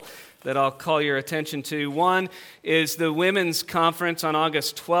that I'll call your attention to. One is the Women's Conference on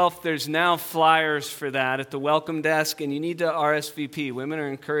August 12th. There's now flyers for that at the welcome desk, and you need to RSVP. Women are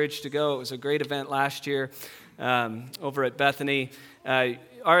encouraged to go. It was a great event last year over at Bethany.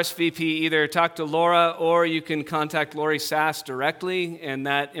 RSVP, either talk to Laura or you can contact Lori Sass directly, and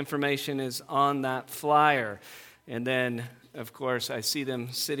that information is on that flyer. And then, of course, I see them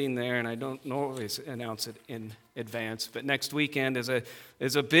sitting there, and I don't always announce it in advance, but next weekend is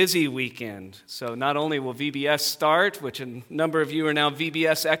a busy weekend. So not only will VBS start, which a number of you are now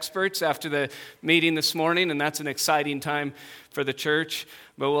VBS experts after the meeting this morning, and that's an exciting time for the church,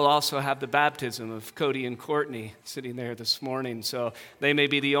 but we'll also have the baptism of Cody and Courtney sitting there this morning. So they may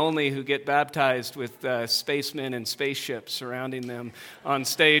be the only who get baptized with spacemen and spaceships surrounding them on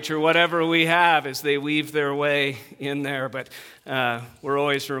stage or whatever we have as they weave their way in there. But we're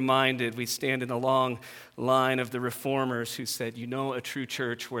always reminded we stand in a long line of the reformers who said, you know, a true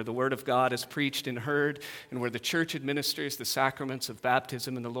church where the word of God is preached and heard, and where the church administers the sacraments of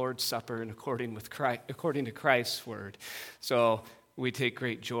baptism and the Lord's Supper and according to Christ's word. So we take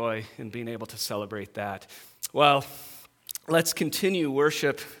great joy in being able to celebrate that. Well, let's continue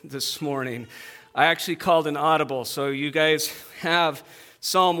worship this morning. I actually called an audible, so you guys have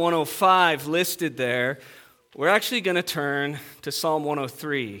Psalm 105 listed there. We're actually going to turn to Psalm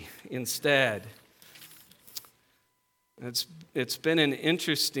 103 instead. It's been an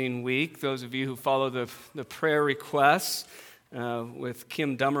interesting week. Those of you who follow the prayer requests with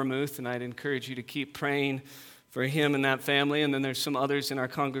Kim Dummermuth, and I'd encourage you to keep praying for him and that family. And then there's some others in our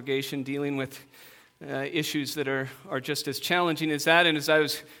congregation dealing with issues that are just as challenging as that. And as I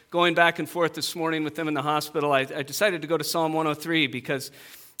was going back and forth this morning with them in the hospital, I decided to go to Psalm 103 because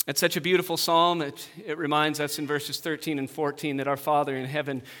it's such a beautiful psalm. It reminds us in verses 13 and 14 that our Father in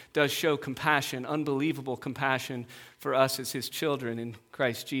heaven does show compassion, unbelievable compassion for us as his children in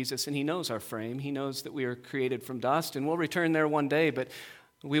Christ Jesus. And he knows our frame. He knows that we are created from dust, and we'll return there one day, but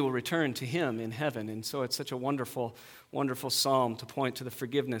we will return to him in heaven. And so it's such a wonderful, wonderful psalm to point to the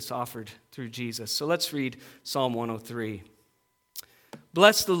forgiveness offered through Jesus. So let's read Psalm 103.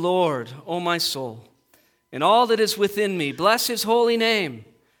 Bless the Lord, O my soul, and all that is within me. Bless his holy name.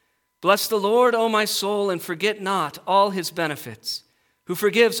 Bless the Lord, O my soul, and forget not all his benefits, who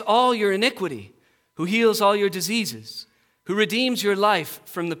forgives all your iniquity, who heals all your diseases, who redeems your life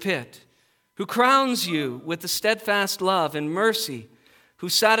from the pit, who crowns you with the steadfast love and mercy, who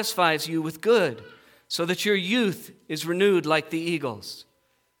satisfies you with good, so that your youth is renewed like the eagles.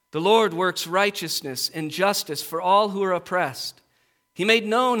 The Lord works righteousness and justice for all who are oppressed. He made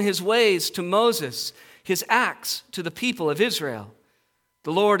known his ways to Moses, his acts to the people of Israel.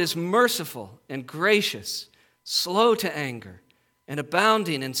 The Lord is merciful and gracious, slow to anger, and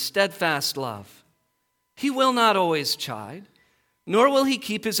abounding in steadfast love. He will not always chide, nor will he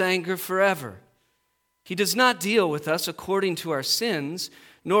keep his anger forever. He does not deal with us according to our sins,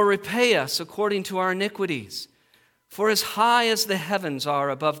 nor repay us according to our iniquities. For as high as the heavens are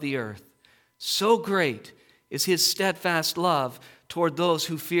above the earth, so great is his steadfast love toward those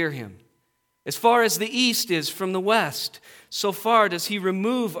who fear him. As far as the east is from the west, so far does he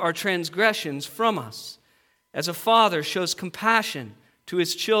remove our transgressions from us. As a father shows compassion to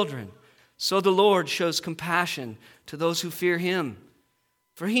his children, so the Lord shows compassion to those who fear him.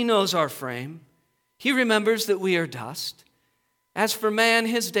 For he knows our frame. He remembers that we are dust. As for man,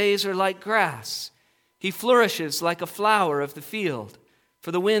 his days are like grass. He flourishes like a flower of the field.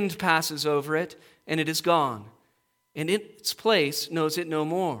 For the wind passes over it, and it is gone, and its place knows it no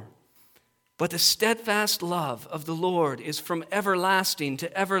more. But the steadfast love of the Lord is from everlasting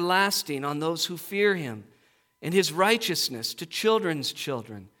to everlasting on those who fear him, and his righteousness to children's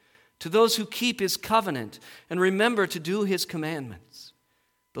children, to those who keep his covenant and remember to do his commandments.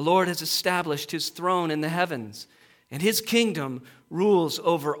 The Lord has established his throne in the heavens, and his kingdom rules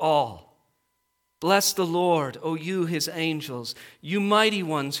over all. Bless the Lord, O you his angels, you mighty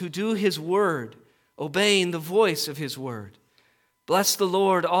ones who do his word, obeying the voice of his word. Bless the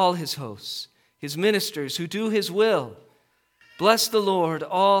Lord, all his hosts, his ministers who do his will. Bless the Lord,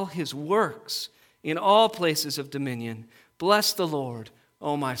 all his works in all places of dominion. Bless the Lord,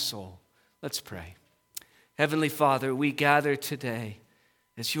 O my soul. Let's pray. Heavenly Father, we gather today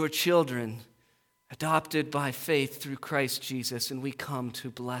as your children, adopted by faith through Christ Jesus, and we come to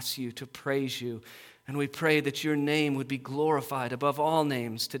bless you, to praise you, and we pray that your name would be glorified above all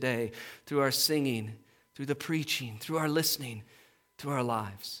names today through our singing, through the preaching, through our listening, through our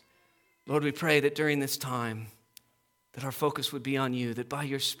lives. Lord, we pray that during this time that our focus would be on you, that by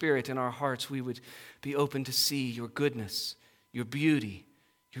your Spirit in our hearts we would be open to see your goodness, your beauty,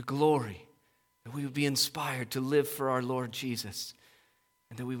 your glory, that we would be inspired to live for our Lord Jesus.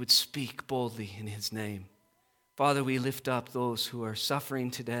 and that we would speak boldly in his name. Father, we lift up those who are suffering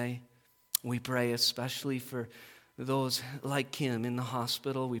today. We pray especially for those like Kim in the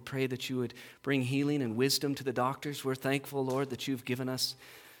hospital. We pray that you would bring healing and wisdom to the doctors. We're thankful, Lord, that you've given us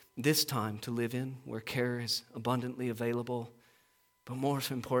this time to live in where care is abundantly available. But more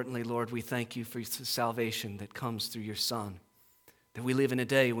importantly, Lord, we thank you for the salvation that comes through your Son. That we live in a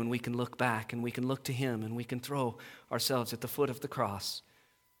day when we can look back and we can look to him and we can throw ourselves at the foot of the cross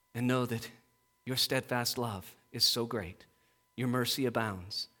and know that your steadfast love is so great. Your mercy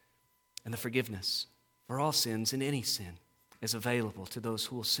abounds, and the forgiveness for all sins and any sin is available to those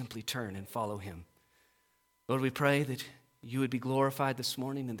who will simply turn and follow him. Lord, we pray that you would be glorified this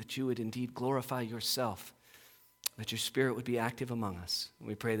morning and that you would indeed glorify yourself, that your Spirit would be active among us. And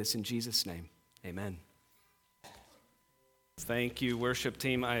we pray this in Jesus' name. Amen. Thank you, worship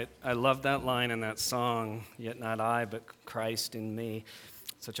team. I love that line in that song, "Yet not I, but Christ in me."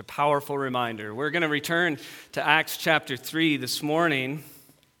 Such a powerful reminder. We're going to return to Acts chapter 3 this morning.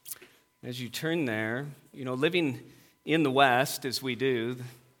 As you turn there, living in the West as we do,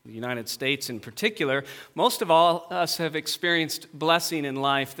 the United States in particular, most of all us have experienced blessing in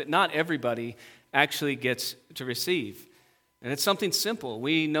life that not everybody actually gets to receive. And it's something simple.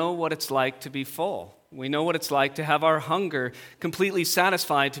 We know what it's like to be full. We know what it's like to have our hunger completely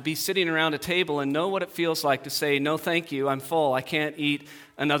satisfied, to be sitting around a table and know what it feels like to say, "No, thank you, I'm full, I can't eat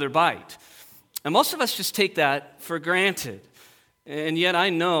another bite." And most of us just take that for granted. And yet I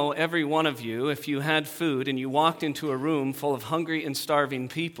know every one of you, if you had food and you walked into a room full of hungry and starving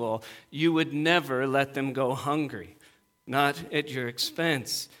people, you would never let them go hungry, not at your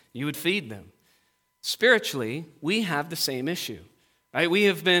expense. You would feed them. Spiritually, we have the same issue. Right? We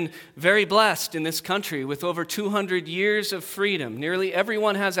have been very blessed in this country with over 200 years of freedom. Nearly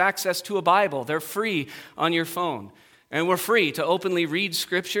everyone has access to a Bible. They're free on your phone. And we're free to openly read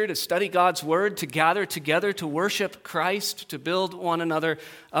Scripture, to study God's Word, to gather together, to worship Christ, to build one another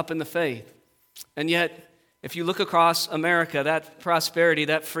up in the faith. And yet, if you look across America, that prosperity,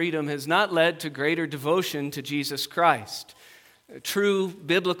 that freedom has not led to greater devotion to Jesus Christ. True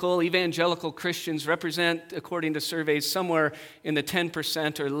biblical evangelical Christians represent, according to surveys, somewhere in the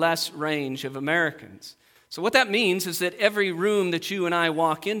 10% or less range of Americans. So what that means is that every room that you and I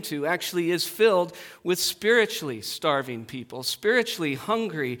walk into actually is filled with spiritually starving people, spiritually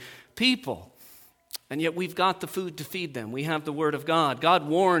hungry people. And yet we've got the food to feed them. We have the Word of God. God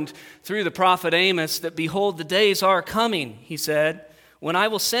warned through the prophet Amos that, "Behold, the days are coming," he said, "when I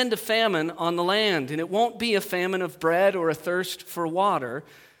will send a famine on the land, and it won't be a famine of bread or a thirst for water,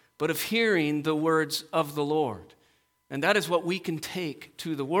 but of hearing the words of the Lord." And that is what we can take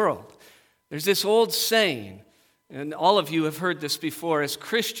to the world. There's this old saying, and all of you have heard this before. As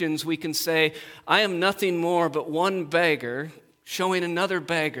Christians, we can say, "I am nothing more but one beggar showing another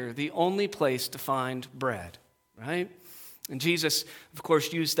beggar the only place to find bread," right? And Jesus, of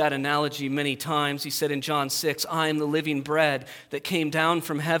course, used that analogy many times. He said in John 6, "I am the living bread that came down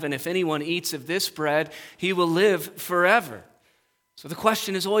from heaven. If anyone eats of this bread, he will live forever." So the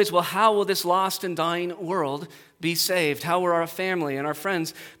question is always, well, how will this lost and dying world be saved? How will our family and our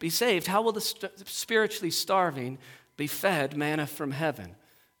friends be saved? How will the spiritually starving be fed manna from heaven?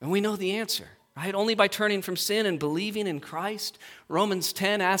 And we know the answer. Right? Only by turning from sin and believing in Christ. Romans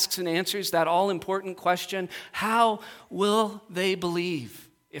 10 asks and answers that all-important question, how will they believe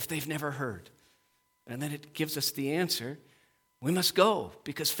if they've never heard? And then it gives us the answer. We must go,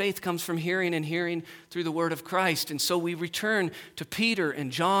 because faith comes from hearing, and hearing through the word of Christ. And so we return to Peter and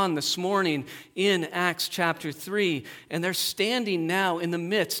John this morning in Acts chapter 3, and they're standing now in the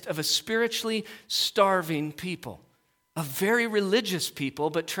midst of a spiritually starving people. A very religious people,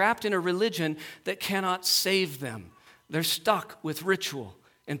 but trapped in a religion that cannot save them. They're stuck with ritual.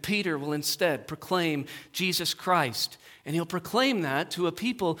 And Peter will instead proclaim Jesus Christ. And he'll proclaim that to a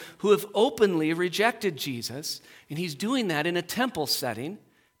people who have openly rejected Jesus. And he's doing that in a temple setting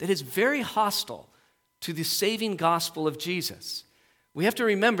that is very hostile to the saving gospel of Jesus. We have to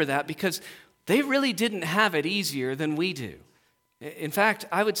remember that because they really didn't have it easier than we do. In fact,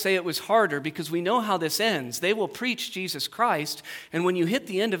 I would say it was harder because we know how this ends. They will preach Jesus Christ, and when you hit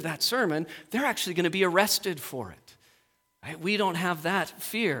the end of that sermon, they're actually going to be arrested for it. Right? We don't have that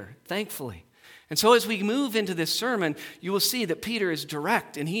fear, thankfully. And so as we move into this sermon, you will see that Peter is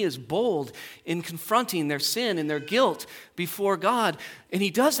direct and he is bold in confronting their sin and their guilt before God. And he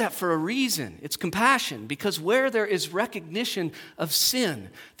does that for a reason. It's compassion, because where there is recognition of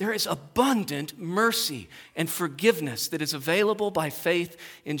sin, there is abundant mercy and forgiveness that is available by faith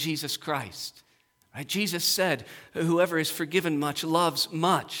in Jesus Christ. Right? Jesus said, "Whoever is forgiven much loves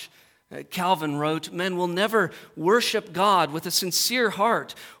much." Calvin wrote, "Men will never worship God with a sincere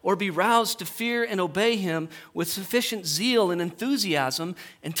heart or be roused to fear and obey him with sufficient zeal and enthusiasm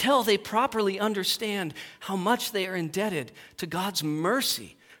until they properly understand how much they are indebted to God's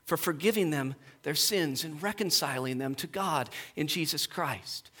mercy for forgiving them their sins and reconciling them to God in Jesus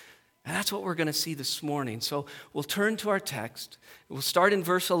Christ." And that's what we're going to see this morning. So we'll turn to our text. We'll start in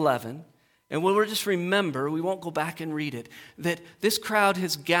verse 11. And we'll just remember, we won't go back and read it, that this crowd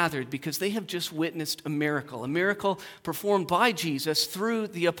has gathered because they have just witnessed a miracle performed by Jesus through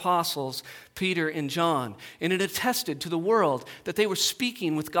the apostles, Peter and John. And it attested to the world that they were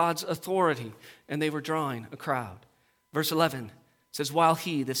speaking with God's authority, and they were drawing a crowd. Verse 11 says, "While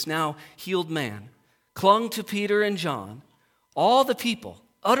he," this now healed man, "clung to Peter and John, all the people,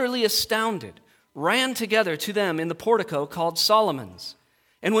 utterly astounded, ran together to them in the portico called Solomon's.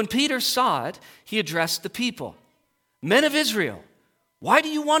 And when Peter saw it, he addressed the people. 'Men of Israel, why do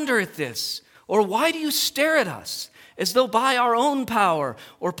you wonder at this? Or why do you stare at us, as though by our own power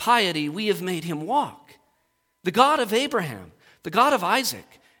or piety we have made him walk? The God of Abraham, the God of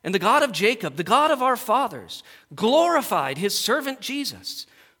Isaac, and the God of Jacob, the God of our fathers, glorified his servant Jesus,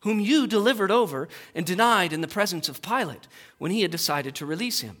 whom you delivered over and denied in the presence of Pilate when he had decided to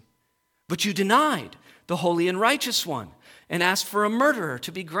release him. But you denied the holy and righteous one, and asked for a murderer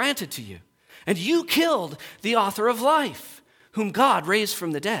to be granted to you. And you killed the author of life, whom God raised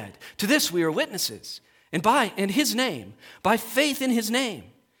from the dead. To this we are witnesses. And his name, by faith in his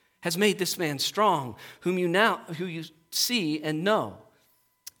name, has made this man strong, who you see and know.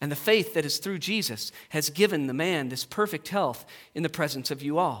 And the faith that is through Jesus has given the man this perfect health in the presence of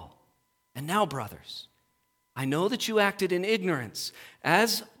you all. And now, brothers, I know that you acted in ignorance,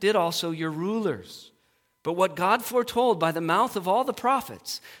 as did also your rulers. But what God foretold by the mouth of all the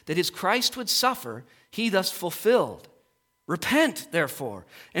prophets, that his Christ would suffer, he thus fulfilled. Repent, therefore,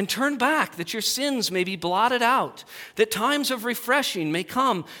 and turn back, that your sins may be blotted out, that times of refreshing may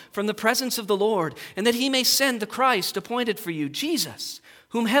come from the presence of the Lord, and that he may send the Christ appointed for you, Jesus,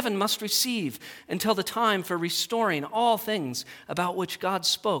 whom heaven must receive until the time for restoring all things about which God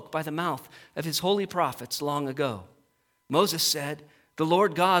spoke by the mouth of his holy prophets long ago. Moses said, 'The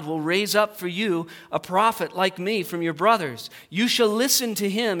Lord God will raise up for you a prophet like me from your brothers. You shall listen to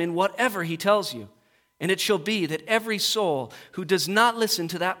him in whatever he tells you. And it shall be that every soul who does not listen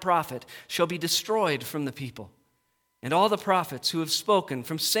to that prophet shall be destroyed from the people.' And all the prophets who have spoken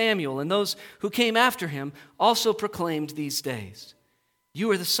from Samuel and those who came after him also proclaimed these days.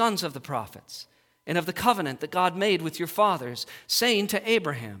 You are the sons of the prophets and of the covenant that God made with your fathers, saying to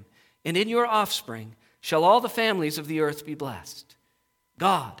Abraham, 'And in your offspring shall all the families of the earth be blessed.'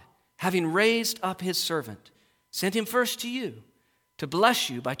 God, having raised up his servant, sent him first to you to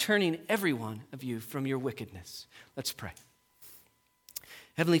bless you by turning every one of you from your wickedness." Let's pray.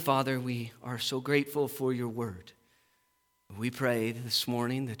 Heavenly Father, we are so grateful for your word. We pray this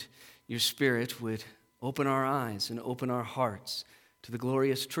morning that your Spirit would open our eyes and open our hearts to the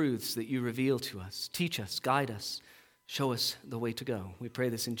glorious truths that you reveal to us. Teach us, guide us, show us the way to go. We pray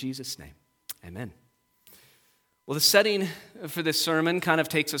this in Jesus' name. Amen. Well, the setting for this sermon kind of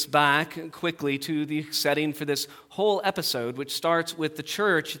takes us back quickly to the setting for this whole episode, which starts with the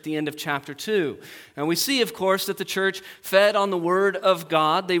church at the end of chapter 2. And we see, of course, that the church fed on the word of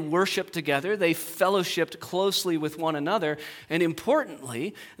God. They worshiped together. They fellowshiped closely with one another. And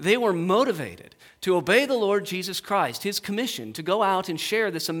importantly, they were motivated to obey the Lord Jesus Christ, his commission to go out and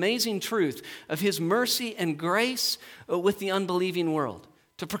share this amazing truth of his mercy and grace with the unbelieving world.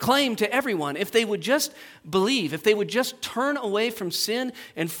 To proclaim to everyone, if they would just believe, if they would just turn away from sin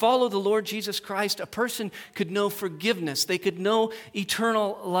and follow the Lord Jesus Christ, a person could know forgiveness. They could know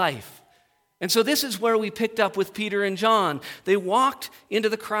eternal life. And so this is where we picked up with Peter and John. They walked into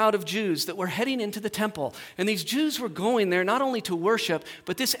the crowd of Jews that were heading into the temple. And these Jews were going there not only to worship,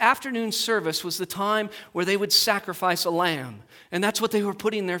 but this afternoon service was the time where they would sacrifice a lamb. And that's what they were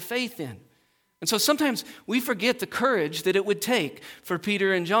putting their faith in. And so sometimes we forget the courage that it would take for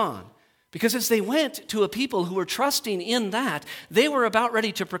Peter and John. Because as they went to a people who were trusting in that, they were about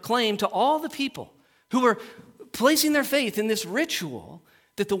ready to proclaim to all the people who were placing their faith in this ritual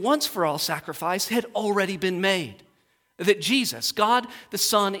that the once-for-all sacrifice had already been made. That Jesus, God the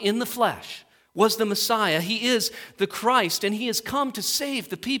Son in the flesh, was the Messiah. He is the Christ, and he has come to save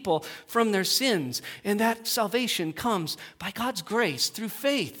the people from their sins. And that salvation comes by God's grace through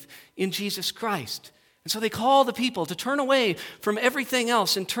faith in Jesus Christ. And so they call the people to turn away from everything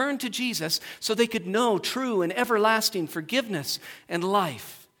else and turn to Jesus so they could know true and everlasting forgiveness and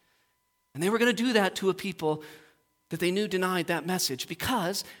life. And they were going to do that to a people that they knew denied that message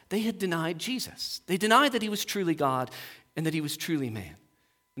because they had denied Jesus. They denied that he was truly God and that he was truly man.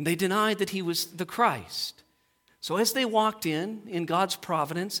 And they denied that he was the Christ. So as they walked in God's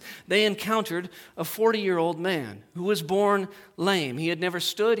providence, they encountered a 40-year-old man who was born lame. He had never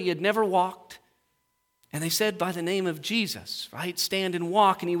stood, he had never walked. And they said, by the name of Jesus, right? Stand and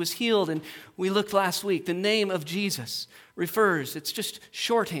walk, and he was healed. And we looked last week, the name of Jesus refers, it's just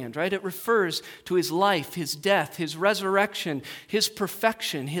shorthand, right? It refers to his life, his death, his resurrection, his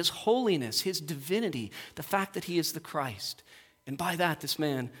perfection, his holiness, his divinity, the fact that he is the Christ. And by that, this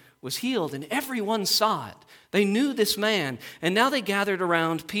man was healed, and everyone saw it. They knew this man, and now they gathered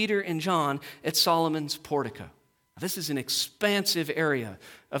around Peter and John at Solomon's portico. This is an expansive area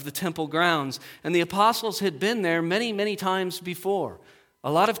of the temple grounds, and the apostles had been there many, many times before.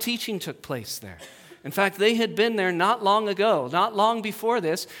 A lot of teaching took place there. In fact, they had been there not long ago, not long before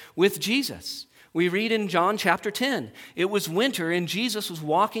this, with Jesus. We read in John chapter 10, it was winter, and Jesus was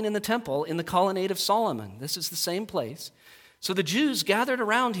walking in the temple in the colonnade of Solomon. This is the same place. So the Jews gathered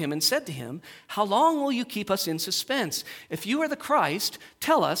around him and said to him, "How long will you keep us in suspense? If you are the Christ,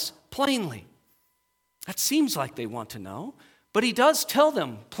 tell us plainly." That seems like they want to know, but he does tell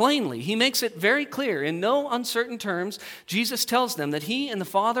them plainly. He makes it very clear. In no uncertain terms, Jesus tells them that he and the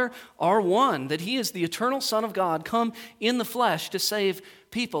Father are one, that he is the eternal Son of God come in the flesh to save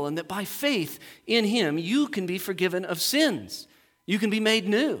people, and that by faith in him, you can be forgiven of sins. You can be made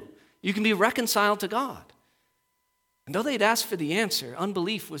new. You can be reconciled to God. And though they'd asked for the answer,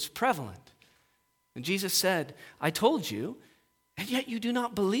 unbelief was prevalent. And Jesus said, "I told you, and yet you do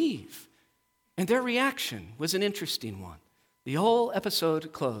not believe." And their reaction was an interesting one. The whole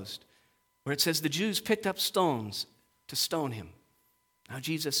episode closed, where it says the Jews picked up stones to stone him. Now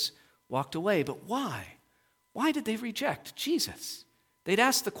Jesus walked away, but why? Why did they reject Jesus? They'd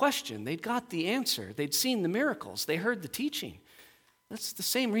asked the question, they'd got the answer, they'd seen the miracles, they heard the teaching. That's the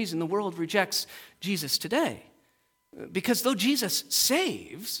same reason the world rejects Jesus today. Because though Jesus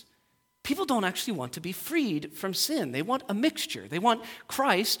saves, people don't actually want to be freed from sin. They want a mixture. They want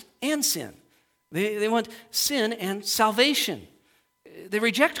Christ and sin. They want sin and salvation. They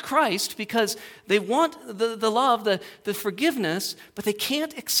reject Christ because they want the love, the forgiveness, but they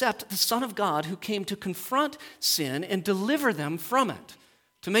can't accept the Son of God who came to confront sin and deliver them from it,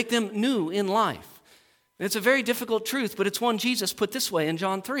 to make them new in life. It's a very difficult truth, but it's one Jesus put this way in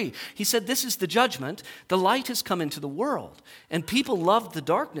John 3. He said, "This is the judgment. The light has come into the world, and people loved the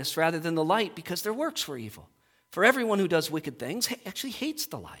darkness rather than the light because their works were evil. For everyone who does wicked things actually hates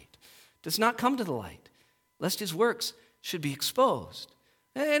the light, does not come to the light, lest his works should be exposed."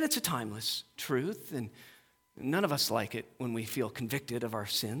 And it's a timeless truth, and none of us like it when we feel convicted of our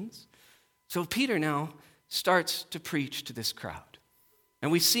sins. So Peter now starts to preach to this crowd.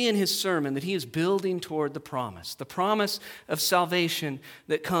 And we see in his sermon that he is building toward the promise of salvation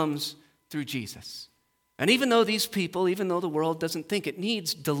that comes through Jesus. And even though these people, even though the world doesn't think it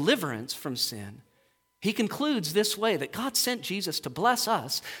needs deliverance from sin, he concludes this way, that God sent Jesus to bless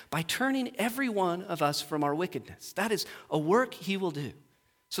us by turning every one of us from our wickedness. That is a work he will do.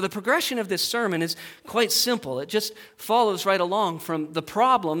 So the progression of this sermon is quite simple. It just follows right along from the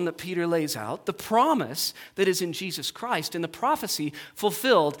problem that Peter lays out, the promise that is in Jesus Christ, and the prophecy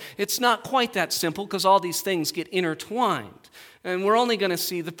fulfilled. It's not quite that simple because all these things get intertwined. And we're only going to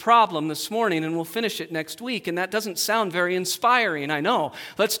see the problem this morning, and we'll finish it next week. And that doesn't sound very inspiring, I know.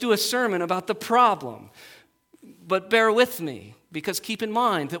 Let's do a sermon about the problem. But bear with me, because keep in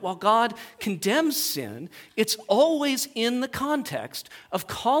mind that while God condemns sin, it's always in the context of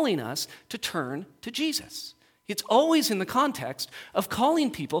calling us to turn to Jesus. It's always in the context of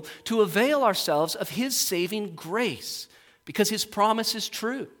calling people to avail ourselves of his saving grace, because his promise is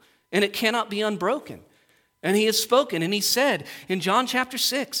true, and it cannot be unbroken. And he has spoken, and he said in John chapter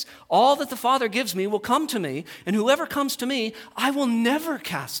 6, "All that the Father gives me will come to me, and whoever comes to me, I will never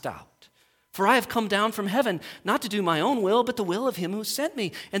cast out. For I have come down from heaven, not to do my own will, but the will of him who sent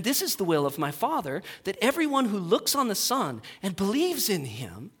me. And this is the will of my Father, that everyone who looks on the Son and believes in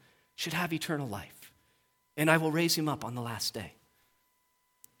him should have eternal life. And I will raise him up on the last day."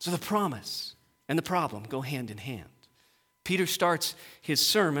 So the promise and the problem go hand in hand. Peter starts his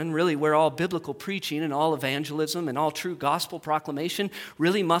sermon, really where all biblical preaching and all evangelism and all true gospel proclamation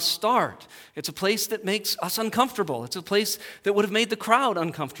really must start. It's a place that makes us uncomfortable. It's a place that would have made the crowd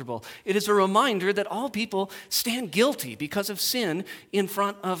uncomfortable. It is a reminder that all people stand guilty because of sin in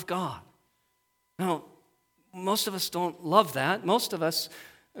front of God. Now, most of us don't love that. Most of us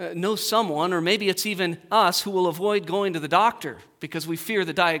know someone, or maybe it's even us, who will avoid going to the doctor because we fear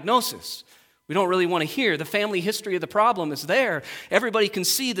the diagnosis. We don't really want to hear. The family history of the problem is there. Everybody can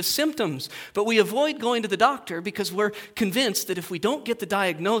see the symptoms, but we avoid going to the doctor because we're convinced that if we don't get the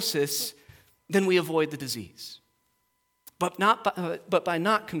diagnosis, then we avoid the disease. But by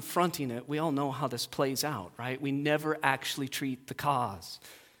not confronting it, we all know how this plays out, right? We never actually treat the cause.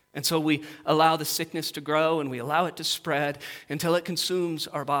 And so we allow the sickness to grow and we allow it to spread until it consumes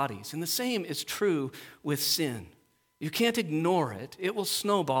our bodies. And the same is true with sin. You can't ignore it. It will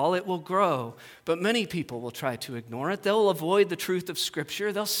snowball, it will grow, but many people will try to ignore it. They'll avoid the truth of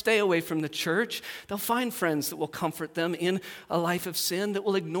Scripture. They'll stay away from the church. They'll find friends that will comfort them in a life of sin, that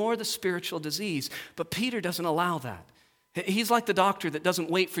will ignore the spiritual disease. But Peter doesn't allow that. He's like the doctor that doesn't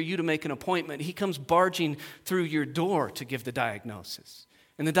wait for you to make an appointment. He comes barging through your door to give the diagnosis.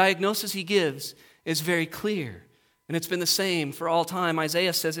 And the diagnosis he gives is very clear. And it's been the same for all time.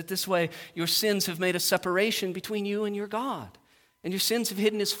 Isaiah says it this way: your sins have made a separation between you and your God. And your sins have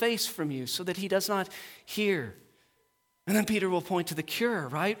hidden his face from you so that he does not hear. And then Peter will point to the cure,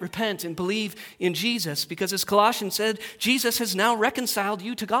 right? Repent and believe in Jesus, because as Colossians said, Jesus has now reconciled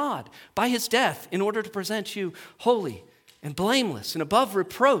you to God by his death in order to present you holy and blameless and above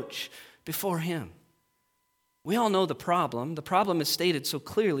reproach before him. We all know the problem. The problem is stated so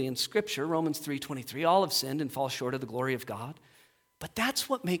clearly in Scripture, Romans 3:23, all have sinned and fall short of the glory of God. But that's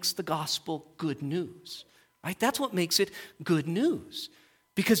what makes the gospel good news, right? That's what makes it good news,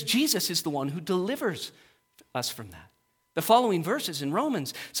 because Jesus is the one who delivers us from that. The following verses in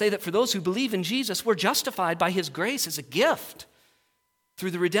Romans say that for those who believe in Jesus, we're justified by his grace as a gift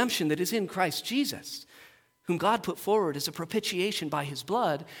through the redemption that is in Christ Jesus, whom God put forward as a propitiation by his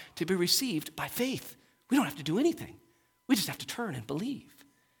blood to be received by faith. We don't have to do anything. We just have to turn and believe.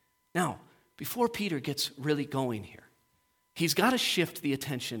 Now, before Peter gets really going here, he's got to shift the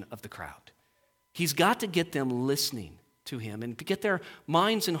attention of the crowd. He's got to get them listening to him and to get their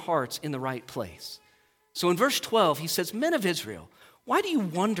minds and hearts in the right place. So in verse 12, he says, "Men of Israel, why do you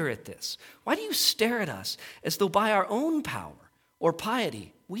wonder at this? Why do you stare at us as though by our own power or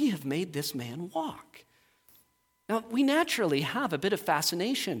piety we have made this man walk?" Now, we naturally have a bit of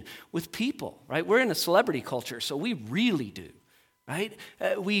fascination with people, right? We're in a celebrity culture, so we really do, right?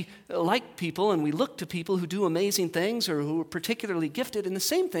 We like people and we look to people who do amazing things or who are particularly gifted, and the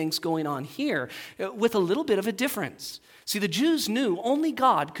same thing's going on here with a little bit of a difference. See, the Jews knew only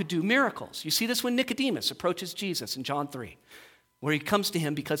God could do miracles. You see this when Nicodemus approaches Jesus in John 3, where he comes to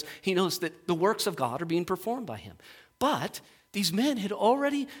him because he knows that the works of God are being performed by him. But these men had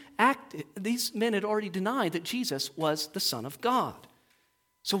already denied that Jesus was the Son of God.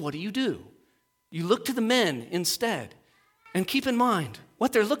 So what do? You look to the men instead. And keep in mind,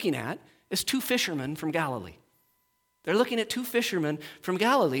 what they're looking at is two fishermen from Galilee. They're looking at two fishermen from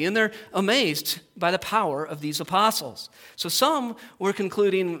Galilee, and they're amazed by the power of these apostles. So some were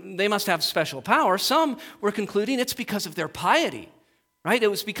concluding they must have special power. Some were concluding it's because of their piety. Right?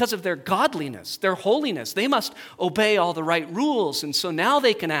 It was because of their godliness, their holiness. They must obey all the right rules, and so now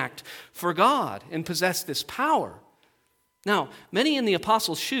they can act for God and possess this power. Now, many in the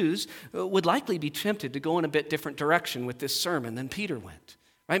apostles' shoes would likely be tempted to go in a bit different direction with this sermon than Peter went.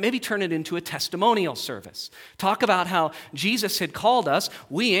 Right? Maybe turn it into a testimonial service. Talk about how Jesus had called us,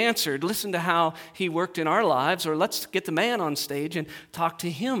 we answered, listen to how he worked in our lives, or let's get the man on stage and talk to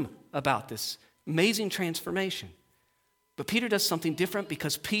him about this amazing transformation. But Peter does something different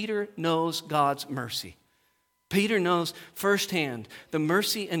because Peter knows God's mercy. Peter knows firsthand the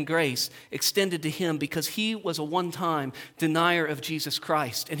mercy and grace extended to him because he was a one-time denier of Jesus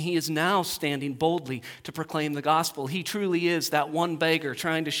Christ, and he is now standing boldly to proclaim the gospel. He truly is that one beggar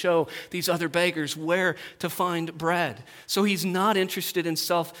trying to show these other beggars where to find bread. So he's not interested in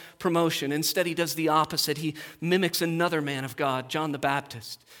self-promotion. Instead, he does the opposite. He mimics another man of God, John the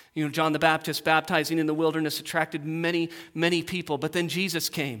Baptist. You know, John the Baptist baptizing in the wilderness attracted many, many people, but then Jesus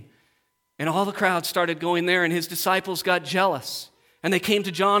came. And all the crowd started going there, and his disciples got jealous. And they came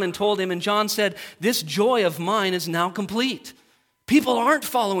to John and told him, and John said, "This joy of mine is now complete. People aren't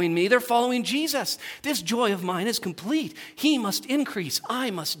following me, they're following Jesus. This joy of mine is complete. He must increase,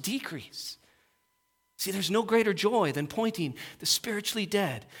 I must decrease." See, there's no greater joy than pointing the spiritually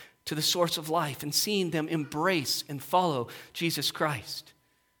dead to the source of life and seeing them embrace and follow Jesus Christ.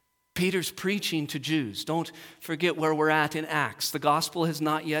 Peter's preaching to Jews. Don't forget where we're at in Acts. The gospel has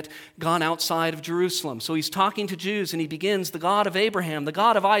not yet gone outside of Jerusalem. So he's talking to Jews, and he begins, "The God of Abraham, the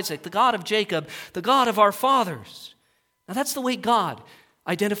God of Isaac, the God of Jacob, the God of our fathers." Now that's the way God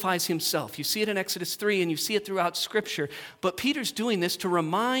identifies himself. You see it in Exodus 3, and you see it throughout Scripture. But Peter's doing this to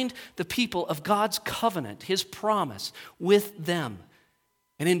remind the people of God's covenant, his promise with them.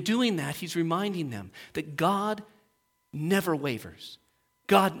 And in doing that, he's reminding them that God never wavers.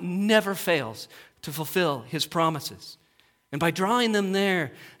 God never fails to fulfill his promises. And by drawing them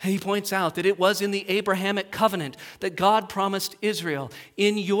there, he points out that it was in the Abrahamic covenant that God promised Israel,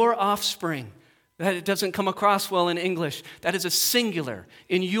 "In your offspring, That it doesn't come across well in English. That is a singular.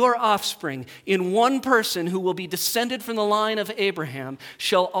 In your offspring, in one person who will be descended from the line of Abraham,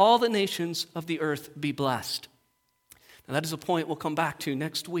 shall all the nations of the earth be blessed. Now that is a point we'll come back to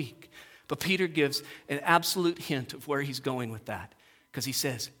next week. But Peter gives an absolute hint of where he's going with that. Because he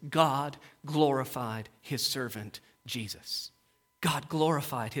says, God glorified his servant Jesus. God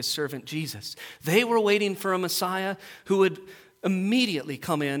glorified his servant Jesus. They were waiting for a Messiah who would immediately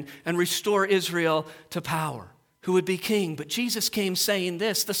come in and restore Israel to power, who would be king. But Jesus came saying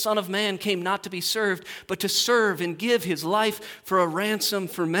this, the Son of Man came not to be served, but to serve and give his life for a ransom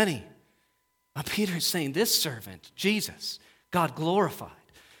for many. Now Peter is saying this servant, Jesus, God glorified.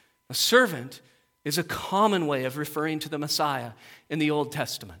 A servant is a common way of referring to the Messiah in the Old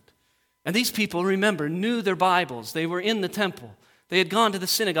Testament. And these people, remember, knew their Bibles. They were in the temple. They had gone to the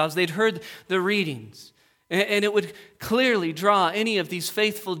synagogues. They'd heard the readings. And it would clearly draw any of these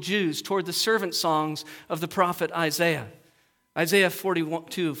faithful Jews toward the servant songs of the prophet Isaiah. Isaiah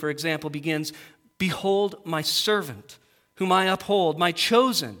 42, for example, begins, "Behold my servant, whom I uphold, my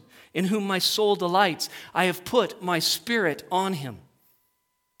chosen, in whom my soul delights. I have put my spirit on him."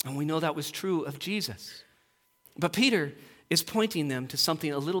 And we know that was true of Jesus. But Peter is pointing them to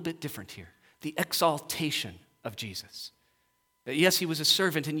something a little bit different here, the exaltation of Jesus. Yes, he was a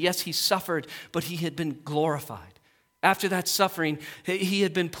servant, and yes, he suffered, but he had been glorified. After that suffering, he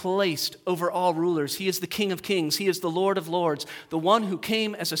had been placed over all rulers. He is the King of Kings. He is the Lord of Lords. The one who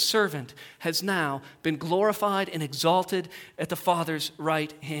came as a servant has now been glorified and exalted at the Father's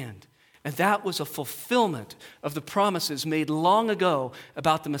right hand. And that was a fulfillment of the promises made long ago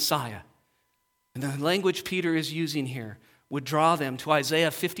about the Messiah. And the language Peter is using here would draw them to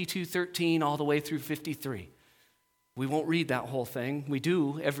Isaiah 52:13 all the way through 53. We won't read that whole thing. We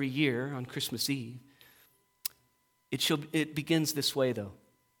do every year on Christmas Eve. It begins this way, though.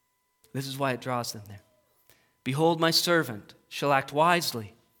 This is why it draws them there. "Behold, my servant shall act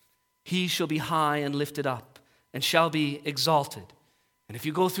wisely. He shall be high and lifted up, and shall be exalted." And if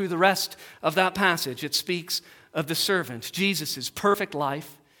you go through the rest of that passage, it speaks of the servant, Jesus' perfect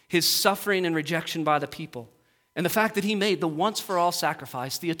life, his suffering and rejection by the people, and the fact that he made the once-for-all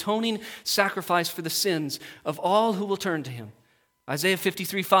sacrifice, the atoning sacrifice for the sins of all who will turn to him. Isaiah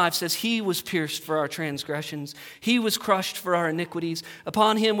 53:5 says, "He was pierced for our transgressions. He was crushed for our iniquities.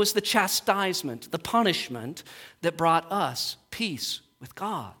 Upon him was the chastisement, the punishment that brought us peace with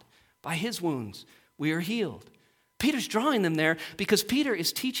God. By his wounds we are healed." Peter's drawing them there because Peter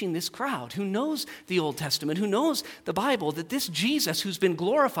is teaching this crowd who knows the Old Testament, who knows the Bible, that this Jesus who's been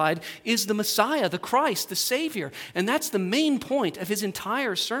glorified is the Messiah, the Christ, the Savior. And that's the main point of his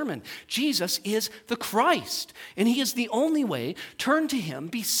entire sermon. Jesus is the Christ, and he is the only way. Turn to him,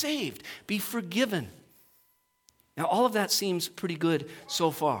 be saved, be forgiven. Now, all of that seems pretty good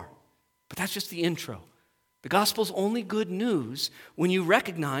so far, but that's just the intro. The gospel's only good news when you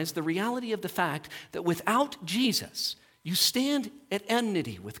recognize the reality of the fact that without Jesus, you stand at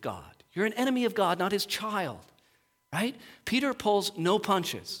enmity with God. You're an enemy of God, not his child, right? Peter pulls no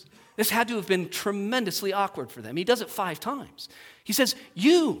punches. This had to have been tremendously awkward for them. He does it 5 times. He says,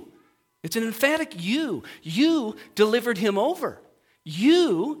 "You." It's an emphatic you. You delivered him over.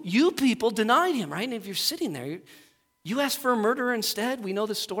 You people denied him, right? And if you're sitting there, you asked for a murderer instead. We know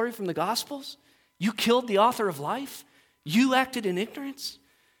the story from the Gospels. You killed the author of life. You acted in ignorance.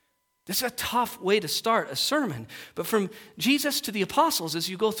 This is a tough way to start a sermon. But from Jesus to the apostles, as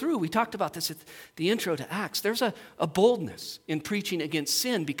you go through, we talked about this at the intro to Acts, there's a boldness in preaching against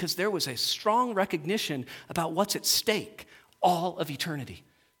sin because there was a strong recognition about what's at stake all of eternity.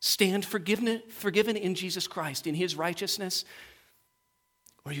 Stand forgiven in Jesus Christ, in his righteousness,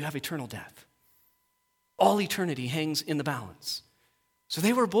 or you have eternal death. All eternity hangs in the balance. So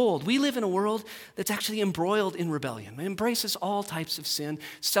they were bold. We live in a world that's actually embroiled in rebellion. It embraces all types of sin,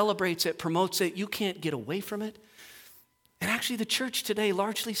 celebrates it, promotes it. You can't get away from it. And actually the church today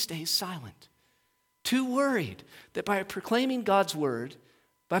largely stays silent. Too worried that by proclaiming God's word,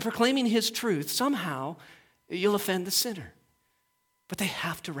 by proclaiming his truth, somehow you'll offend the sinner. But they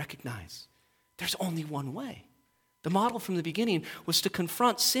have to recognize there's only one way. The model from the beginning was to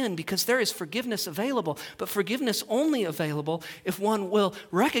confront sin because there is forgiveness available, but forgiveness only available if one will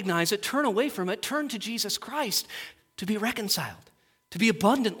recognize it, turn away from it, turn to Jesus Christ to be reconciled, to be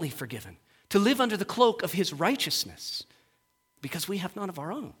abundantly forgiven, to live under the cloak of his righteousness because we have none of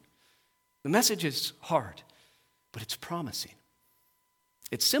our own. The message is hard, but it's promising.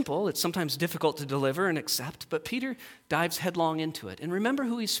 It's simple, it's sometimes difficult to deliver and accept, but Peter dives headlong into it. And remember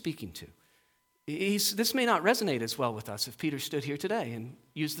who he's speaking to. This may not resonate as well with us if Peter stood here today and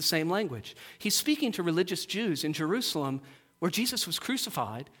used the same language. He's speaking to religious Jews in Jerusalem where Jesus was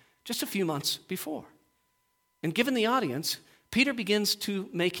crucified just a few months before. And given the audience, Peter begins to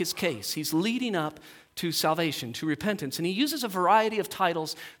make his case. He's leading up to salvation, to repentance, and he uses a variety of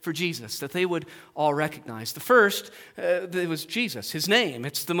titles for Jesus that they would all recognize. The first was Jesus, his name.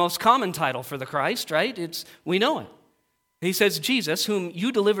 It's the most common title for the Christ, right? We know it. He says, Jesus, whom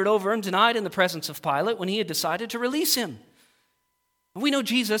you delivered over and denied in the presence of Pilate when he had decided to release him. And we know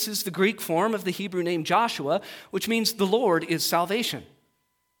Jesus is the Greek form of the Hebrew name Joshua, which means the Lord is salvation.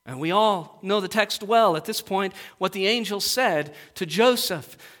 And we all know the text well at this point, what the angel said to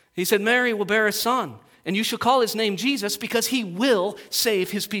Joseph. He said, Mary will bear a son, and you shall call his name Jesus because he will save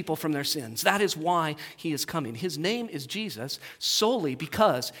his people from their sins. That is why he is coming. His name is Jesus solely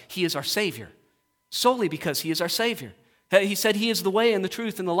because he is our Savior. Solely because he is our Savior. He said he is the way and the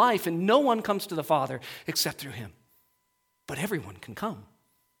truth and the life, and no one comes to the Father except through him. But everyone can come.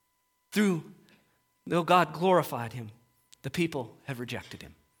 Though God glorified him, the people have rejected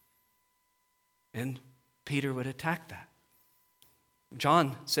him. And Peter would attack that.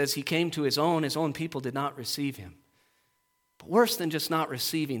 John says he came to his own people did not receive him. But worse than just not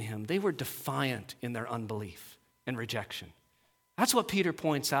receiving him, they were defiant in their unbelief and rejection. That's what Peter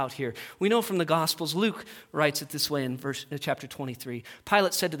points out here. We know from the Gospels, Luke writes it this way in chapter 23.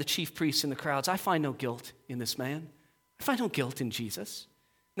 Pilate said to the chief priests and the crowds, I find no guilt in this man. I find no guilt in Jesus.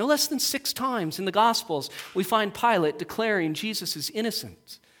 No less than 6 times in the Gospels, we find Pilate declaring Jesus'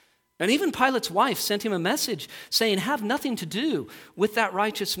 innocence. And even Pilate's wife sent him a message saying, have nothing to do with that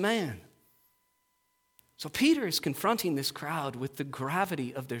righteous man. So Peter is confronting this crowd with the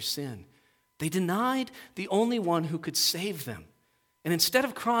gravity of their sin. They denied the only one who could save them. And instead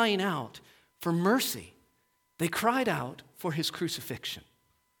of crying out for mercy, they cried out for his crucifixion.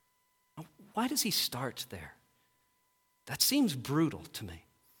 Now, why does he start there? That seems brutal to me.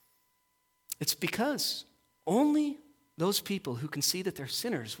 It's because only those people who can see that they're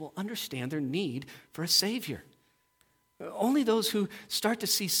sinners will understand their need for a Savior. Only those who start to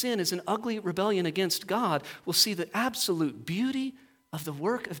see sin as an ugly rebellion against God will see the absolute beauty of the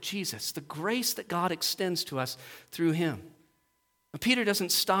work of Jesus, the grace that God extends to us through him. But Peter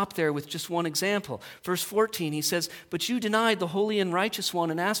doesn't stop there with just one example. Verse 14, he says, but you denied the holy and righteous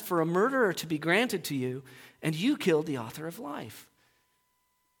one and asked for a murderer to be granted to you, and you killed the author of life.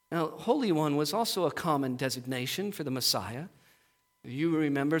 Now, Holy One was also a common designation for the Messiah. You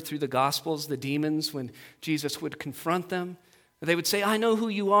remember through the Gospels, the demons, when Jesus would confront them, they would say, I know who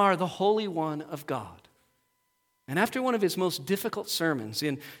you are, the Holy One of God. And after one of his most difficult sermons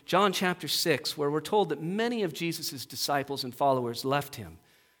in John chapter 6, where we're told that many of Jesus' disciples and followers left him,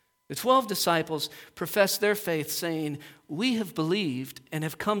 the 12 disciples professed their faith saying, we have believed and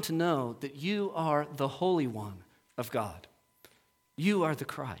have come to know that you are the Holy One of God. You are the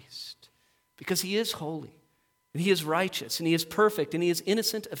Christ, because he is holy, and he is righteous, and he is perfect, and he is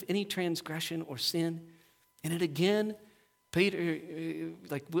innocent of any transgression or sin. And it again, Peter,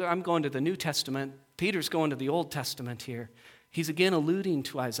 I'm going to the New Testament, Peter's going to the Old Testament here. He's again alluding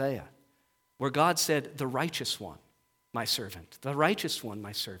to Isaiah, where God said, the righteous one, my servant, the righteous one,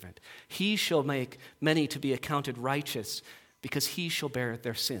 my servant. He shall make many to be accounted righteous, because he shall bear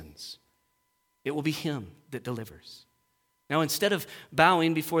their sins. It will be him that delivers. Now, instead of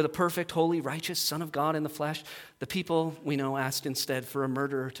bowing before the perfect, holy, righteous Son of God in the flesh, the people, we know, asked instead for a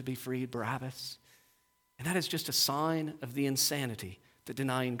murderer to be freed, Barabbas. And that is just a sign of the insanity that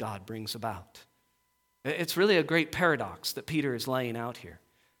denying God brings about. It's really a great paradox that Peter is laying out here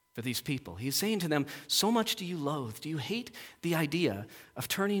for these people. He's saying to them, so much do you loathe, do you hate the idea of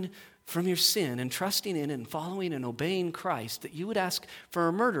turning from your sin and trusting in and following and obeying Christ, that you would ask for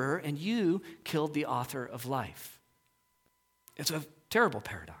a murderer and you killed the author of life. It's a terrible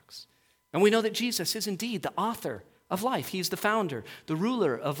paradox. And we know that Jesus is indeed the author of life. He's the founder, the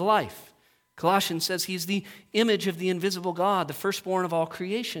ruler of life. Colossians says he's the image of the invisible God, the firstborn of all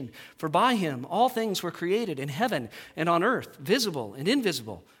creation. For by him all things were created in heaven and on earth, visible and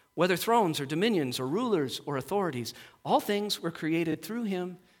invisible, whether thrones or dominions or rulers or authorities. All things were created through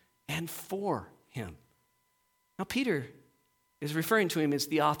him and for him. Now Peter is referring to him as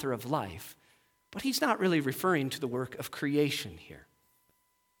the author of life. But he's not really referring to the work of creation here.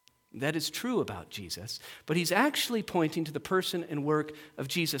 That is true about Jesus, but he's actually pointing to the person and work of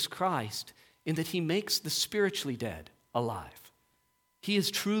Jesus Christ in that he makes the spiritually dead alive. He is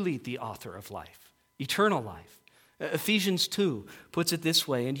truly the author of life, eternal life. Ephesians 2 puts it this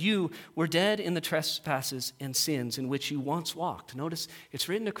way, and you were dead in the trespasses and sins in which you once walked. Notice it's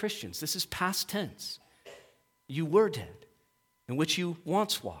written to Christians. This is past tense. You were dead in which you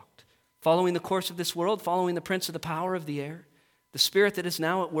once walked. Following the course of this world, following the prince of the power of the air, the spirit that is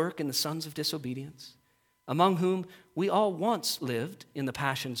now at work in the sons of disobedience, among whom we all once lived in the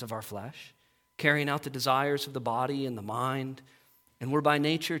passions of our flesh, carrying out the desires of the body and the mind, and were by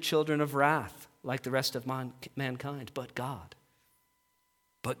nature children of wrath, like the rest of mankind. But God,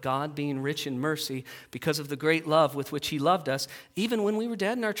 being rich in mercy, because of the great love with which he loved us, even when we were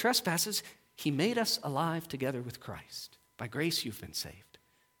dead in our trespasses, he made us alive together with Christ. By grace you've been saved.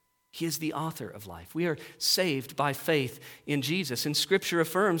 He is the author of life. We are saved by faith in Jesus. And Scripture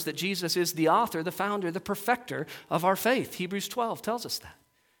affirms that Jesus is the author, the founder, the perfecter of our faith. Hebrews 12 tells us that.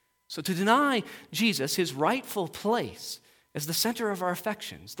 So to deny Jesus his rightful place as the center of our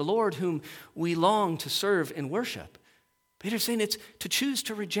affections, the Lord whom we long to serve and worship, Peter's saying it's to choose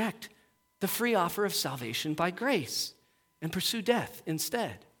to reject the free offer of salvation by grace and pursue death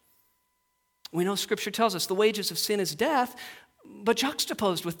instead. We know Scripture tells us the wages of sin is death, but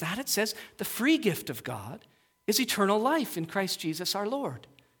juxtaposed with that, it says the free gift of God is eternal life in Christ Jesus our Lord.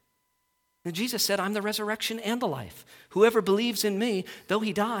 And Jesus said, I'm the resurrection and the life. Whoever believes in me, though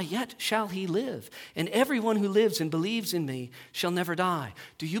he die, yet shall he live. And everyone who lives and believes in me shall never die.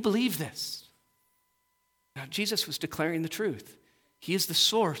 Do you believe this? Now, Jesus was declaring the truth. He is the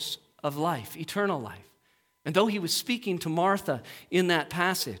source of life, eternal life. And though he was speaking to Martha in that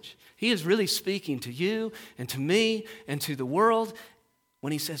passage, he is really speaking to you and to me and to the world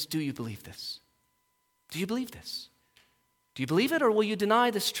when he says, do you believe this? Do you believe this? Do you believe it, or will you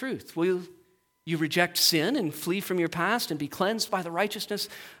deny this truth? Will you reject sin and flee from your past and be cleansed by the righteousness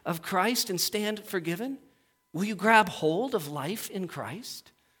of Christ and stand forgiven? Will you grab hold of life in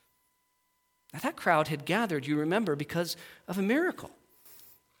Christ? Now, that crowd had gathered, you remember, because of a miracle.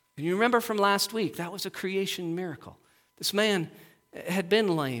 And you remember from last week, that was a creation miracle. This man had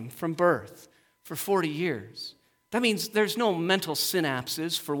been lame from birth for 40 years. That means there's no mental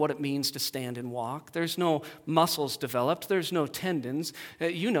synapses for what it means to stand and walk. There's no muscles developed. There's no tendons.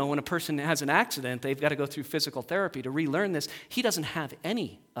 You know, when a person has an accident, they've got to go through physical therapy to relearn this. He doesn't have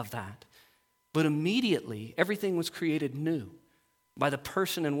any of that. But immediately, everything was created new by the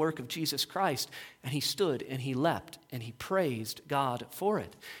person and work of Jesus Christ. And he stood and he leapt and he praised God for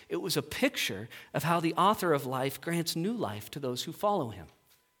it. It was a picture of how the author of life grants new life to those who follow him.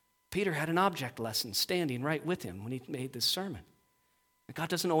 Peter had an object lesson standing right with him when he made this sermon. And God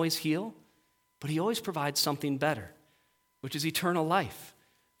doesn't always heal, but he always provides something better, which is eternal life,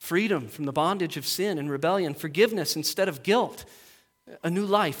 freedom from the bondage of sin and rebellion, forgiveness instead of guilt, a new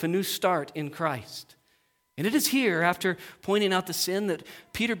life, a new start in Christ. And it is here, after pointing out the sin, that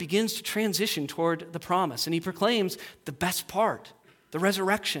Peter begins to transition toward the promise. And he proclaims the best part, the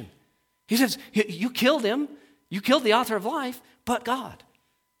resurrection. He says, you killed him, you killed the author of life, but God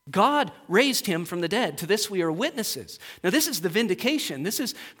raised him from the dead. To this we are witnesses. Now this is the vindication. This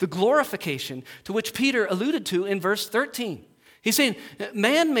is the glorification to which Peter alluded to in verse 13. He's saying,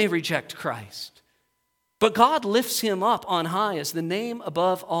 man may reject Christ, but God lifts him up on high as the name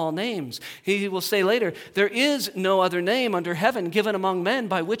above all names. He will say later, there is no other name under heaven given among men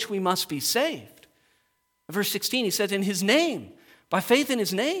by which we must be saved. Verse 16, he says, in his name, by faith in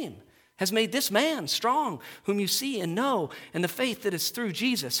his name, has made this man strong, whom you see and know, and the faith that is through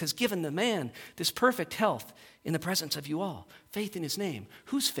Jesus has given the man this perfect health in the presence of you all. Faith in his name.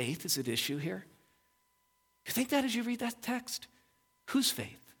 Whose faith is at issue here? You think that as you read that text? Whose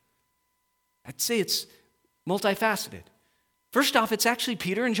faith? I'd say it's multifaceted. First off, it's actually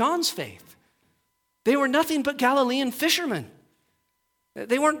Peter and John's faith. They were nothing but Galilean fishermen.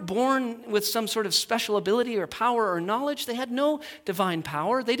 They weren't born with some sort of special ability or power or knowledge. They had no divine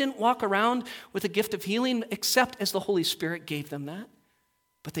power. They didn't walk around with a gift of healing except as the Holy Spirit gave them that.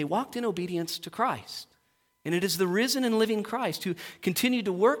 But they walked in obedience to Christ. And it is the risen and living Christ who continued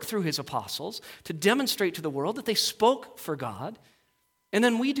to work through his apostles to demonstrate to the world that they spoke for God. And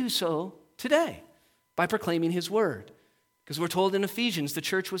then we do so today by proclaiming his word. Because we're told in Ephesians the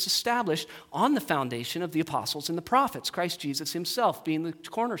church was established on the foundation of the apostles and the prophets, Christ Jesus himself being the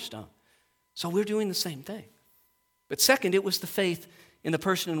cornerstone. So we're doing the same thing. But second, it was the faith in the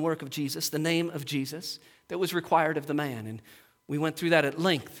person and work of Jesus, the name of Jesus, that was required of the man. And we went through that at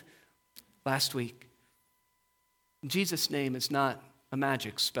length last week. Jesus' name is not a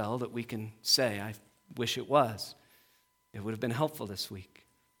magic spell that we can say. I wish it was. It would have been helpful this week.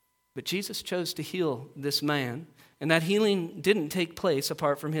 But Jesus chose to heal this man, and that healing didn't take place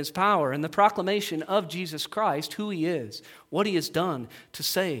apart from his power and the proclamation of Jesus Christ, who he is, what he has done to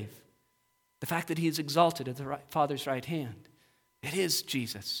save, the fact that he is exalted at the Father's right hand. It is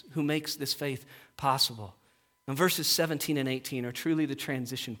Jesus who makes this faith possible. And verses 17 and 18 are truly the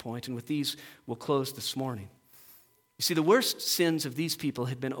transition point, and with these we'll close this morning. You see, the worst sins of these people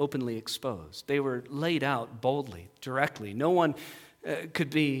had been openly exposed. They were laid out boldly, directly. No one could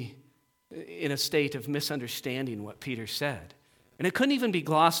be in a state of misunderstanding what Peter said. And it couldn't even be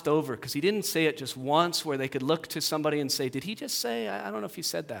glossed over because he didn't say it just once where they could look to somebody and say, did he just say, I don't know if he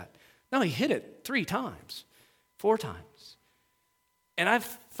said that. No, he hit it 3 times, 4 times. And I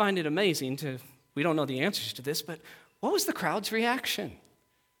find it amazing we don't know the answers to this, but what was the crowd's reaction?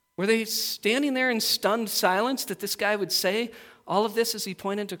 Were they standing there in stunned silence that this guy would say all of this as he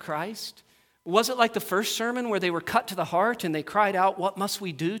pointed to Christ? Was it like the first sermon where they were cut to the heart and they cried out, what must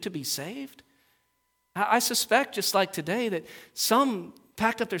we do to be saved? I suspect, just like today, that some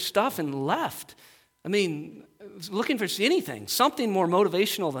packed up their stuff and left. I mean, looking for anything, something more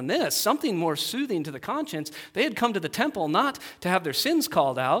motivational than this, something more soothing to the conscience. They had come to the temple not to have their sins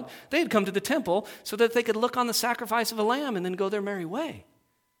called out. They had come to the temple so that they could look on the sacrifice of a lamb and then go their merry way.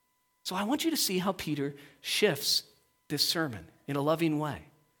 So I want you to see how Peter shifts this sermon in a loving way.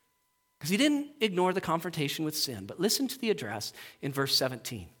 Because he didn't ignore the confrontation with sin, but listen to the address in verse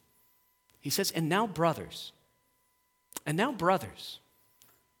 17. He says, and now brothers.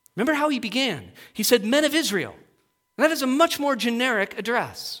 Remember how he began. He said, men of Israel. And that is a much more generic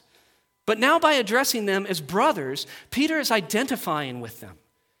address. But now by addressing them as brothers, Peter is identifying with them.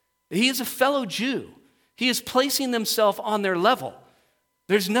 He is a fellow Jew. He is placing himself on their level.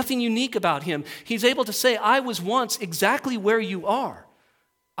 There's nothing unique about him. He's able to say, I was once exactly where you are.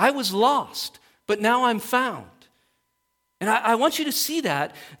 I was lost, but now I'm found. And I want you to see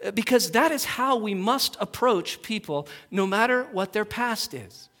that because that is how we must approach people no matter what their past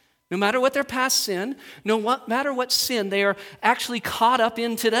is. No matter what their past sin, no matter what sin they are actually caught up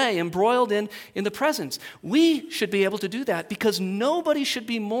in today, embroiled in the present. We should be able to do that because nobody should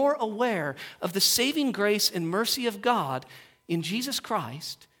be more aware of the saving grace and mercy of God in Jesus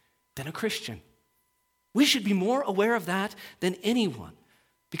Christ than a Christian. We should be more aware of that than anyone.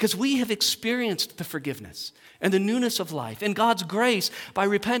 Because we have experienced the forgiveness and the newness of life and God's grace by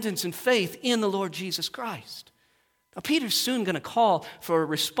repentance and faith in the Lord Jesus Christ. Now, Peter's soon going to call for a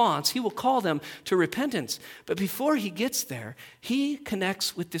response. He will call them to repentance. But before he gets there, he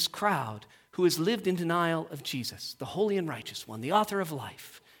connects with this crowd who has lived in denial of Jesus, the holy and righteous one, the author of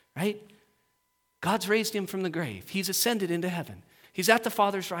life, right? God's raised him from the grave. He's ascended into heaven. He's at the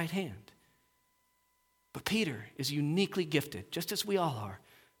Father's right hand. But Peter is uniquely gifted, just as we all are,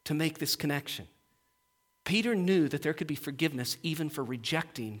 to make this connection. Peter knew that there could be forgiveness even for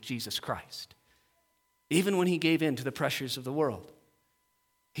rejecting Jesus Christ, even when he gave in to the pressures of the world.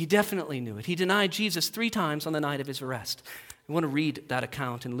 He definitely knew it. He denied Jesus 3 times on the night of his arrest. I want to read that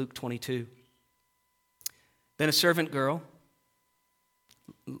account in Luke 22. Then a servant girl,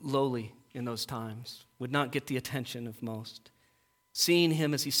 lowly in those times, would not get the attention of most, seeing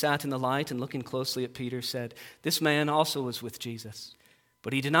him as he sat in the light and looking closely at Peter, said, this man also was with Jesus.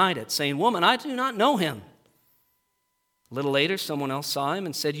 But he denied it, saying, woman, I do not know him. A little later, someone else saw him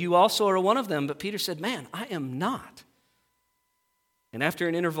and said, you also are one of them. But Peter said, man, I am not. And after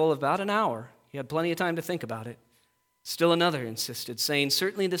an interval of about an hour, he had plenty of time to think about it. Still another insisted, saying,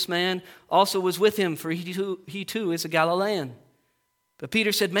 certainly this man also was with him, for he too is a Galilean. But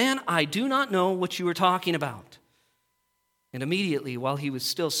Peter said, man, I do not know what you are talking about. And immediately, while he was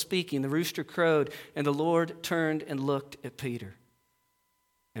still speaking, the rooster crowed, and the Lord turned and looked at Peter.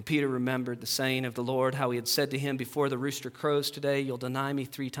 And Peter remembered the saying of the Lord, how he had said to him, before the rooster crows today, you'll deny me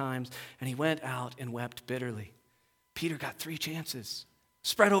 3 times. And he went out and wept bitterly. Peter got 3 chances,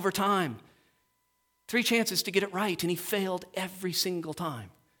 spread over time. 3 chances to get it right, and he failed every single time.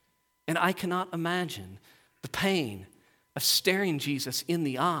 And I cannot imagine the pain of staring Jesus in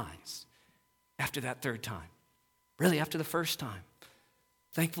the eyes after that 3rd time. Really, after the first time.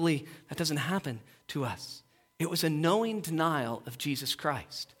 Thankfully, that doesn't happen to us. It was a knowing denial of Jesus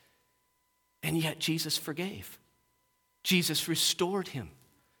Christ. And yet Jesus forgave. Jesus restored him.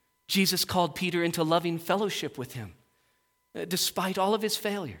 Jesus called Peter into loving fellowship with him, despite all of his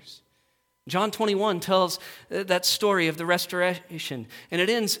failures. John 21 tells that story of the restoration, and it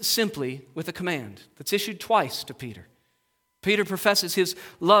ends simply with a command that's issued twice to Peter. Peter professes his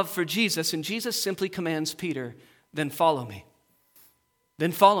love for Jesus, and Jesus simply commands Peter, then follow me.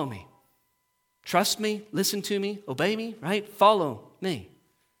 Then follow me. Trust me, listen to me, obey me, right? Follow me.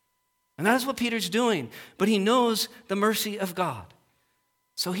 And that is what Peter's doing. But he knows the mercy of God.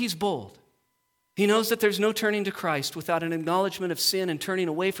 So he's bold. He knows that there's no turning to Christ without an acknowledgement of sin and turning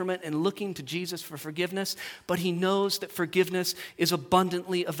away from it and looking to Jesus for forgiveness. But he knows that forgiveness is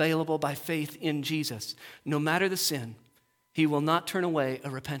abundantly available by faith in Jesus. No matter the sin, he will not turn away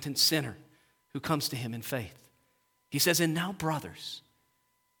a repentant sinner who comes to him in faith. He says, and now, brothers,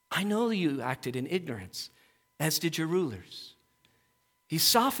 I know you acted in ignorance, as did your rulers. He's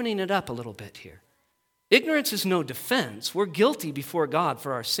softening it up a little bit here. Ignorance is no defense. We're guilty before God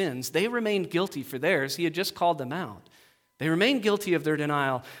for our sins. They remained guilty for theirs. He had just called them out. They remained guilty of their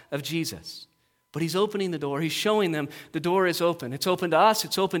denial of Jesus. But he's opening the door. He's showing them the door is open. It's open to us.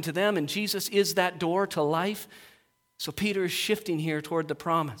 It's open to them. And Jesus is that door to life. So Peter is shifting here toward the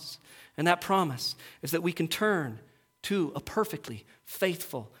promise. And that promise is that we can turn to a perfectly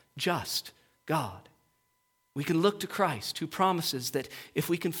faithful, just God. We can look to Christ, who promises that if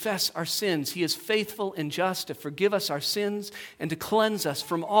we confess our sins, he is faithful and just to forgive us our sins and to cleanse us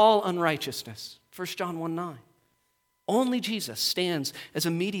from all unrighteousness. 1 John 1:9. Only Jesus stands as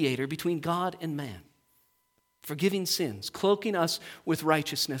a mediator between God and man, forgiving sins, cloaking us with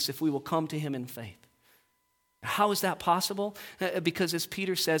righteousness if we will come to him in faith. How is that possible? Because as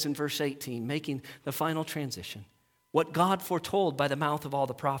Peter says in verse 18, making the final transition, what God foretold by the mouth of all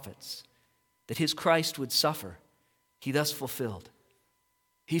the prophets, that his Christ would suffer, he thus fulfilled.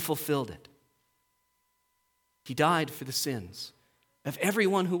 He fulfilled it. He died for the sins of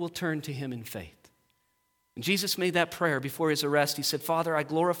everyone who will turn to him in faith. And Jesus made that prayer before his arrest. He said, Father, I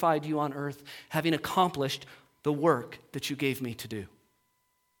glorified you on earth, having accomplished the work that you gave me to do.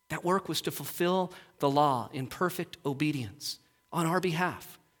 That work was to fulfill the law in perfect obedience on our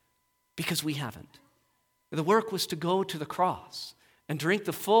behalf, because we haven't. The work was to go to the cross and drink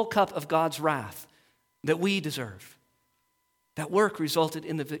the full cup of God's wrath that we deserve. That work resulted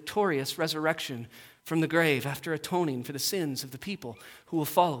in the victorious resurrection from the grave after atoning for the sins of the people who will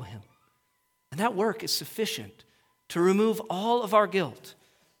follow him. And that work is sufficient to remove all of our guilt,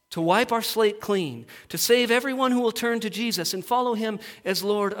 to wipe our slate clean, to save everyone who will turn to Jesus and follow him as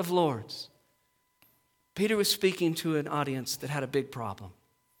Lord of Lords. Peter was speaking to an audience that had a big problem.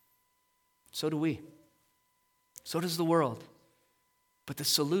 So do we. So does the world. But the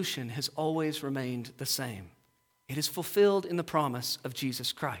solution has always remained the same. It is fulfilled in the promise of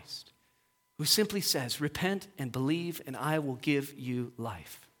Jesus Christ, who simply says, repent and believe, and I will give you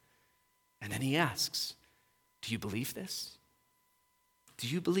life. And then he asks, do you believe this? Do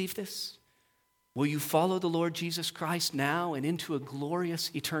you believe this? Will you follow the Lord Jesus Christ now and into a glorious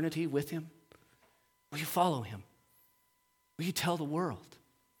eternity with him? Will you follow him? Will you tell the world?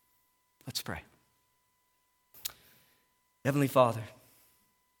 Let's pray. Heavenly Father,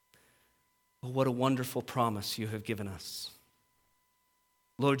 oh, what a wonderful promise you have given us.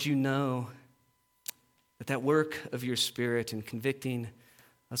 Lord, you know that work of your Spirit in convicting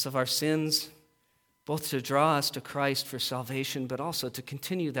us of our sins, both to draw us to Christ for salvation, but also to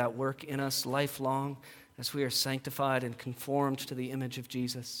continue that work in us lifelong as we are sanctified and conformed to the image of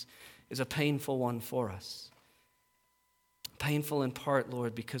Jesus, is a painful one for us. Painful in part,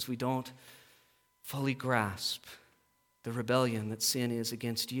 Lord, because we don't fully grasp the rebellion that sin is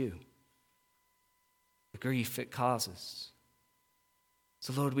against you, the grief it causes.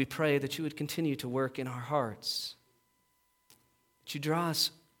 So, Lord, we pray that you would continue to work in our hearts, that you draw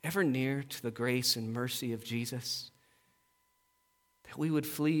us ever near to the grace and mercy of Jesus, that we would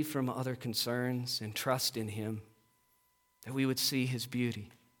flee from other concerns and trust in him, that we would see his beauty,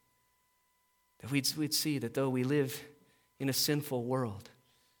 that we'd see that though we live in a sinful world,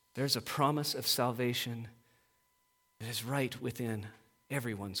 there's a promise of salvation that is right within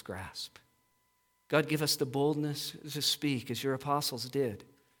everyone's grasp. God, give us the boldness to speak as your apostles did,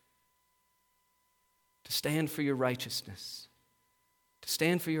 to stand for your righteousness, to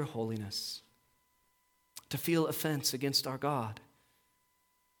stand for your holiness, to feel offense against our God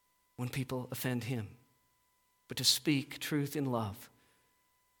when people offend him, but to speak truth in love,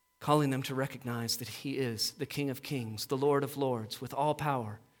 calling them to recognize that he is the King of Kings, the Lord of Lords, with all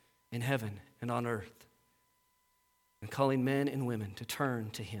power in heaven and on earth, and calling men and women to turn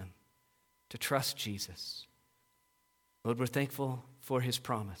to him, to trust Jesus. Lord, we're thankful for his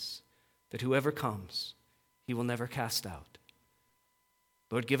promise that whoever comes, he will never cast out.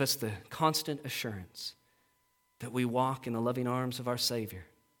 Lord, give us the constant assurance that we walk in the loving arms of our Savior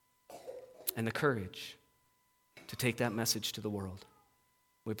and the courage to take that message to the world.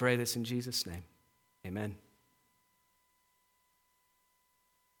 We pray this in Jesus' name. Amen.